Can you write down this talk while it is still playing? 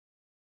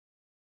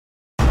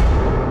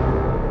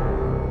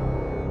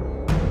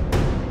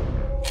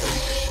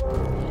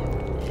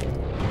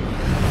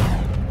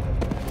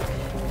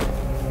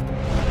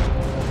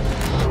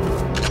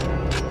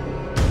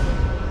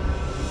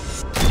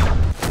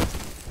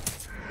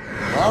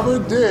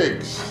Robert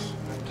Diggs.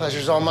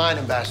 Pleasure's all mine,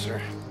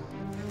 Ambassador.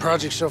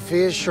 Project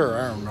Sophia, sure,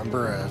 I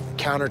remember. A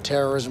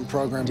counterterrorism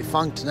program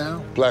defunct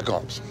now. Black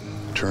Ops.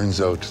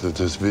 Turns out that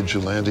this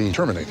vigilante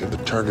terminated the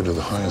target of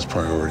the highest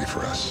priority for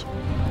us.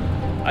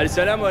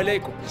 Assalamu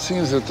alaikum. It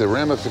seems that the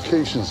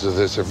ramifications of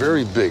this are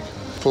very big,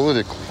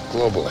 politically,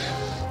 globally.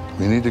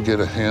 We need to get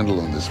a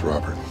handle on this,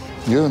 Robert.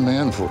 You're the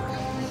man for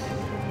it.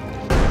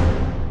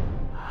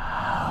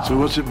 So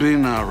what's it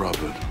been now,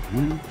 Robert?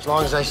 As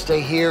long as I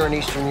stay here in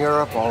Eastern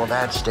Europe, all of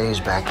that stays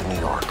back in New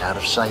York. Out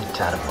of sight,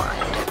 out of mind.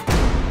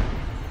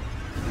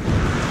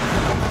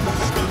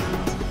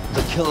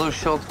 The killer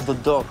shot the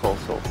dog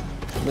also.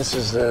 This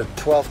is the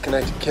 12th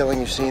connected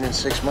killing you've seen in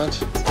 6 months?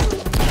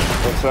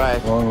 That's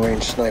right.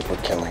 Long-range sniper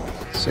killing.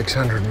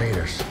 600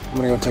 meters. I'm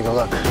gonna go take a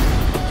look.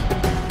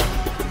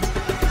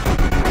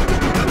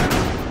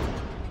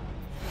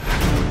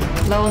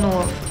 Lone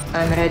Wolf,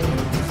 I'm ready.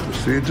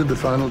 Proceed to the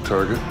final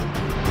target.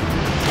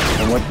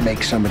 And what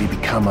makes somebody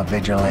become a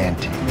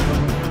vigilante?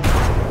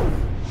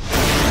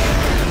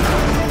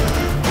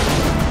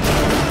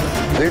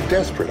 They're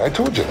desperate. I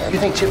told you that. You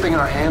think tipping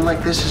our hand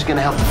like this is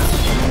gonna help us?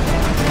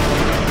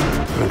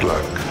 Good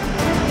luck.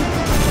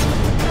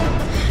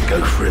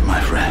 Go for it,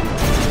 my friend.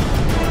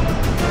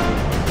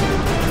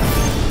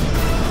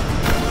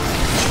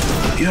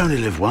 You only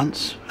live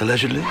once,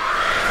 allegedly.